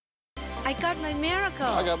I got my miracle.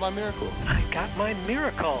 I got my miracle. I got my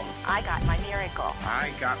miracle. I got my miracle.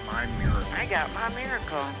 I got my miracle. I got my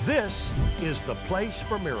miracle. This is the place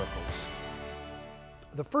for miracles.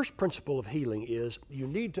 The first principle of healing is you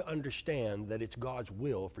need to understand that it's God's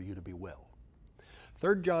will for you to be well.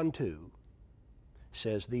 3 John 2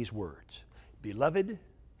 says these words, "Beloved,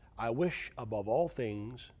 I wish above all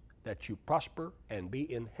things that you prosper and be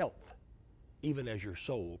in health, even as your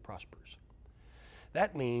soul prospers."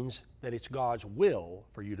 That means that it's God's will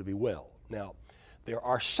for you to be well. Now, there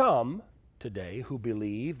are some today who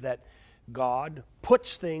believe that God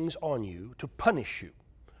puts things on you to punish you,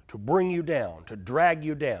 to bring you down, to drag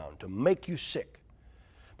you down, to make you sick.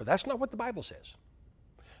 But that's not what the Bible says.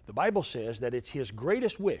 The Bible says that it's His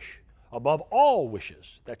greatest wish, above all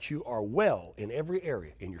wishes, that you are well in every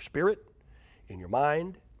area, in your spirit, in your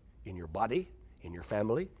mind, in your body, in your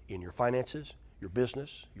family, in your finances, your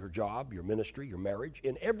business, your job, your ministry, your marriage,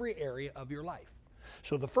 in every area of your life.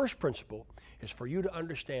 So the first principle is for you to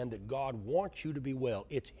understand that God wants you to be well.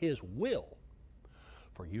 It's His will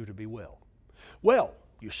for you to be well. Well,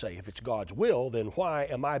 you say, if it's God's will, then why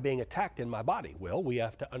am I being attacked in my body? Well, we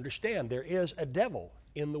have to understand there is a devil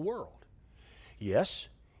in the world. Yes,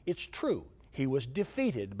 it's true. He was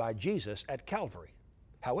defeated by Jesus at Calvary.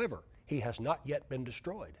 However, he has not yet been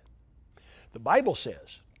destroyed. The Bible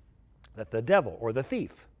says that the devil, or the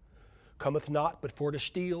thief, cometh not but for to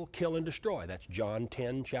steal, kill, and destroy. That's John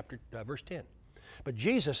 10, verse 10. But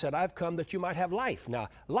Jesus said, I've come that you might have life. Now,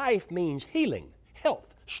 life means healing,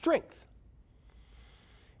 health, strength.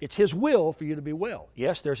 It's His will for you to be well.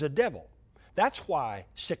 Yes, there's a devil. That's why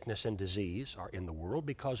sickness and disease are in the world,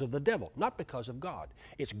 because of the devil, not because of God.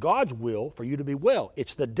 It's God's will for you to be well.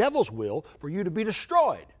 It's the devil's will for you to be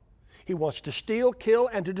destroyed. He wants to steal, kill,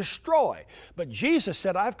 and to destroy. But Jesus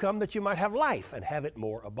said, I've come that you might have life and have it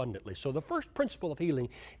more abundantly. So the first principle of healing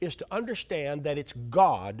is to understand that it's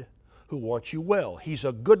God who wants you well. He's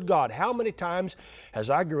a good God. How many times as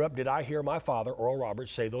I grew up did I hear my father, Oral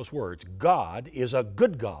Roberts, say those words? God is a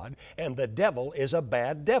good God and the devil is a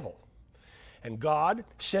bad devil. And God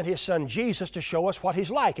sent His Son Jesus to show us what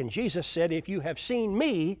He's like. And Jesus said, if you have seen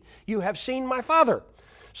me, you have seen my Father.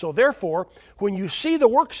 So therefore, when you see the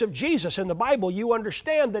works of Jesus in the Bible, you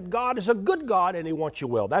understand that God is a good God and He wants you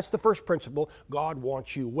well. That's the first principle. God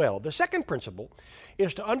wants you well. The second principle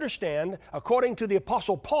is to understand, according to the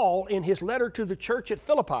Apostle Paul in his letter to the church at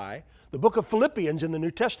Philippi, the book of Philippians in the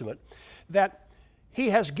New Testament, that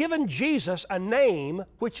He has given Jesus a name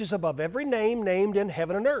which is above every name named in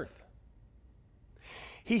heaven and earth.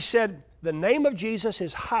 He said, the name of Jesus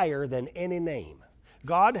is higher than any name.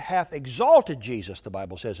 God hath exalted Jesus, the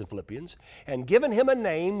Bible says in Philippians, and given Him a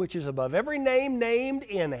name which is above every name named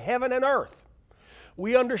in heaven and earth.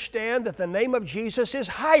 We understand that the name of Jesus is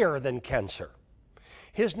higher than cancer.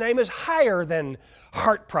 His name is higher than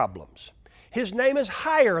heart problems. His name is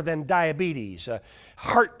higher than diabetes,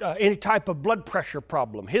 any type of blood pressure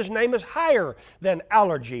problem. His name is higher than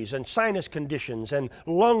allergies and sinus conditions and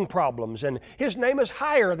lung problems. And His name is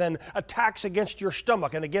higher than attacks against your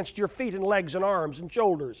stomach and against your feet and legs and arms and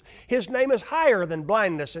shoulders. His name is higher than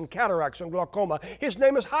blindness and cataracts and glaucoma. His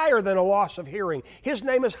name is higher than a loss of hearing. His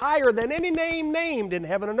name is higher than any name named in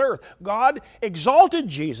heaven and earth. God exalted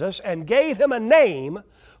Jesus and gave Him a name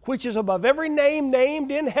which is above every name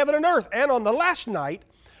named in heaven and earth. And on the last night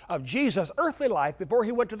of Jesus' earthly life, before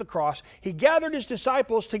He went to the cross, He gathered His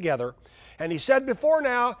disciples together, and He said, before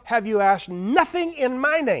now have you asked nothing in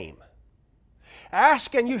my name.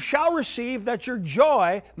 Ask and you shall receive, that your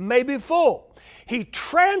joy may be full. He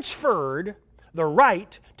transferred the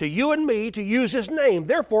right to you and me to use His name.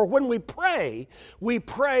 Therefore, when we pray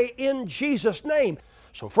in Jesus' name.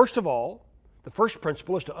 So first of all, the first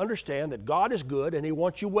principle is to understand that God is good and He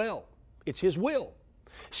wants you well. It's His will.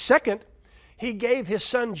 Second, He gave His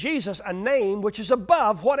Son Jesus a name which is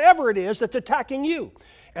above whatever it is that's attacking you.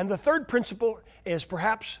 And the third principle is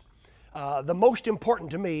perhaps the most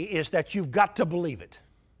important to me, is that you've got to believe it.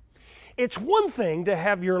 It's one thing to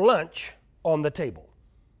have your lunch on the table.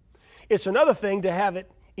 It's another thing to have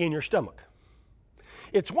it in your stomach.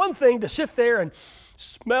 It's one thing to sit there and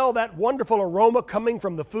smell that wonderful aroma coming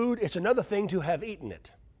from the food. It's another thing to have eaten it.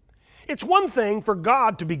 It's one thing for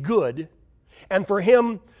God to be good and for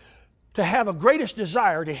Him to have a greatest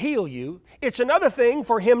desire to heal you. It's another thing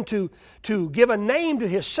for Him to give a name to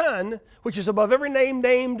His Son, which is above every name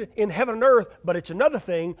named in heaven and earth, but it's another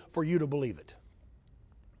thing for you to believe it.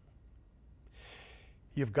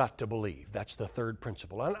 You've got to believe. That's the third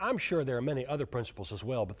principle. And I'm sure there are many other principles as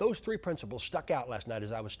well, but those three principles stuck out last night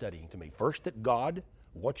as I was studying to me. First, that God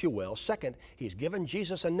wants you well. Second, He's given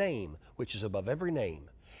Jesus a name which is above every name.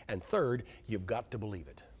 And third, you've got to believe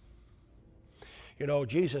it. You know,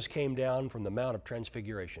 Jesus came down from the Mount of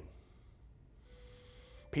Transfiguration.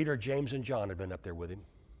 Peter, James, and John had been up there with him.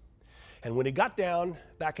 And when he got down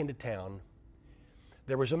back into town,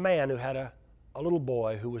 there was a man who had a little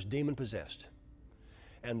boy who was demon-possessed.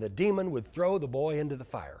 And the demon would throw the boy into the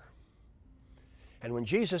fire. And when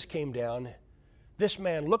Jesus came down, this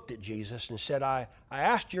man looked at Jesus and said, I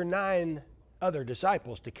asked your 9 other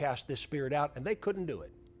disciples to cast this spirit out, and they couldn't do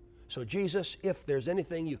it. So Jesus, if there's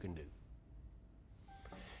anything you can do.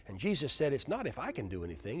 And Jesus said, it's not if I can do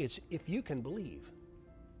anything, it's if you can believe.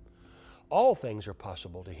 All things are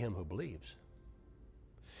possible to him who believes.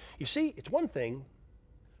 You see, it's one thing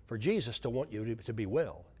for Jesus to want you to be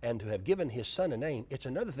well and to have given his son a name. It's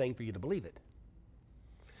another thing for you to believe it.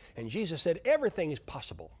 And Jesus said, everything is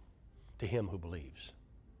possible to him who believes.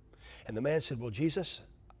 And the man said, well, Jesus,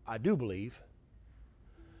 I do believe,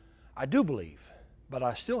 but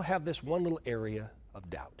I still have this one little area of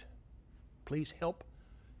doubt. Please help,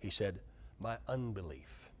 he said, my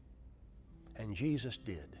unbelief. And Jesus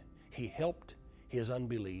did. He helped his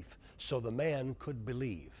unbelief so the man could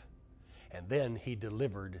believe. And then he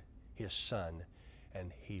delivered his son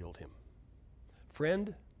and healed him.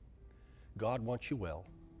 Friend, God wants you well.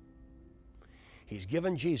 He's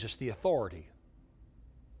given Jesus the authority.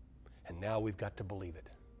 And now we've got to believe it.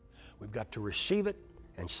 We've got to receive it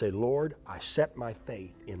and say, Lord, I set my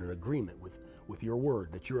faith in an agreement with your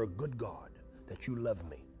word, that you're a good God, that you love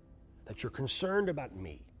me, that you're concerned about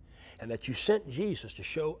me, and that you sent Jesus to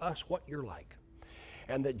show us what you're like,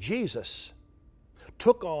 and that Jesus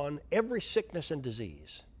took on every sickness and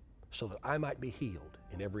disease so that I might be healed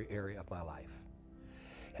in every area of my life.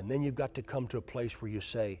 And then you've got to come to a place where you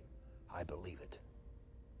say, I believe it.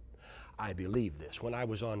 I believe this. When I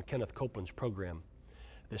was on Kenneth Copeland's program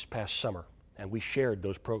this past summer, and we shared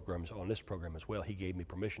those programs on this program as well, he gave me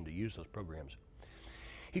permission to use those programs.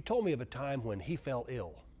 He told me of a time when he fell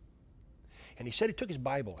ill. And he said he took his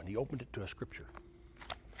Bible and he opened it to a scripture.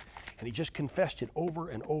 And he just confessed it over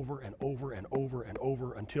and over and over and over and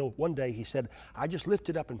over until one day he said, I just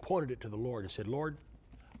lifted up and pointed it to the Lord and said, Lord,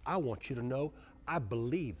 I want you to know I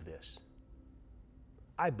believe this.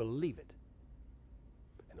 I believe it.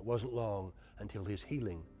 And it wasn't long until his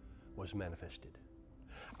healing was manifested.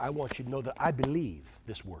 I want you to know that I believe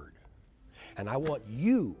this word. And I want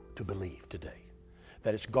you to believe today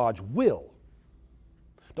that it's God's will.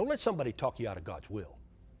 Don't let somebody talk you out of God's will.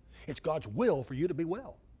 It's God's will for you to be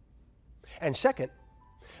well. And second,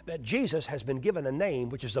 that Jesus has been given a name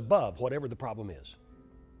which is above whatever the problem is.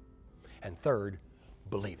 And third,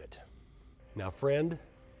 believe it. Now, friend,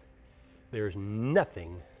 there's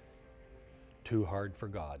nothing too hard for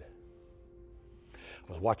God.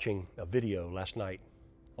 I was watching a video last night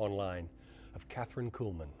online of Catherine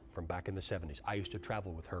Kuhlman from back in the 70s. I used to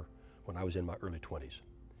travel with her when I was in my early 20s.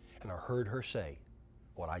 And I heard her say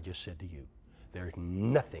what I just said to you. There's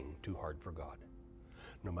nothing too hard for God.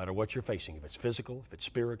 No matter what you're facing, if it's physical, if it's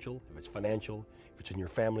spiritual, if it's financial, if it's in your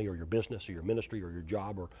family or your business or your ministry or your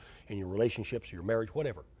job or in your relationships or your marriage,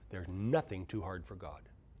 whatever, there's nothing too hard for God.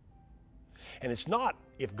 And it's not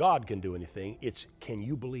if God can do anything, it's can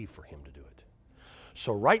you believe for him to do it.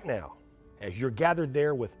 So right now, as you're gathered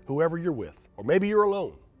there with whoever you're with, or maybe you're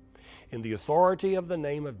alone, in the authority of the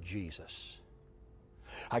name of Jesus,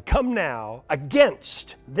 I come now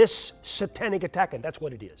against this satanic attack, and that's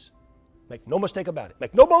what it is. Make no mistake about it.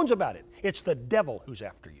 Make no bones about it. It's the devil who's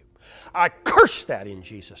after you. I curse that in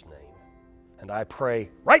Jesus' name. And I pray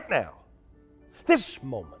right now, this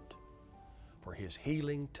moment, for his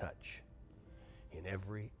healing touch in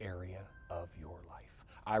every area of your life.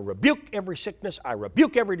 I rebuke every sickness. I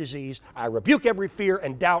rebuke every disease. I rebuke every fear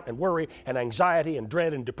and doubt and worry and anxiety and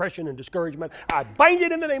dread and depression and discouragement. I bind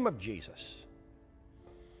it in the name of Jesus.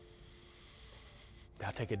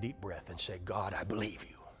 Now take a deep breath and say, God, I believe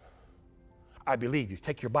you. I believe you.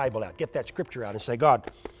 Take your Bible out. Get that scripture out and say,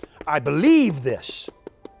 God, I believe this.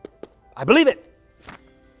 I believe it.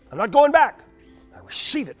 I'm not going back. I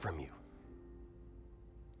receive it from you.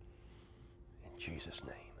 In Jesus'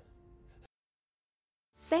 name.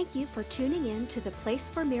 Thank you for tuning in to the Place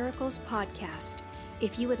for Miracles podcast.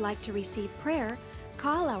 If you would like to receive prayer,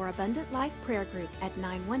 call our Abundant Life Prayer Group at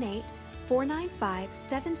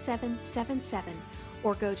 918-495-7777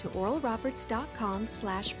 or go to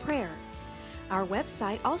oralroberts.com/prayer. Our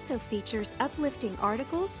website also features uplifting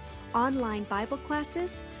articles, online Bible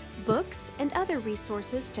classes, books, and other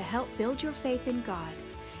resources to help build your faith in God.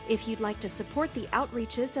 If you'd like to support the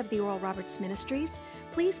outreaches of the Oral Roberts Ministries,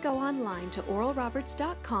 please go online to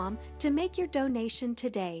oralroberts.com to make your donation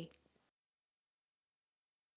today.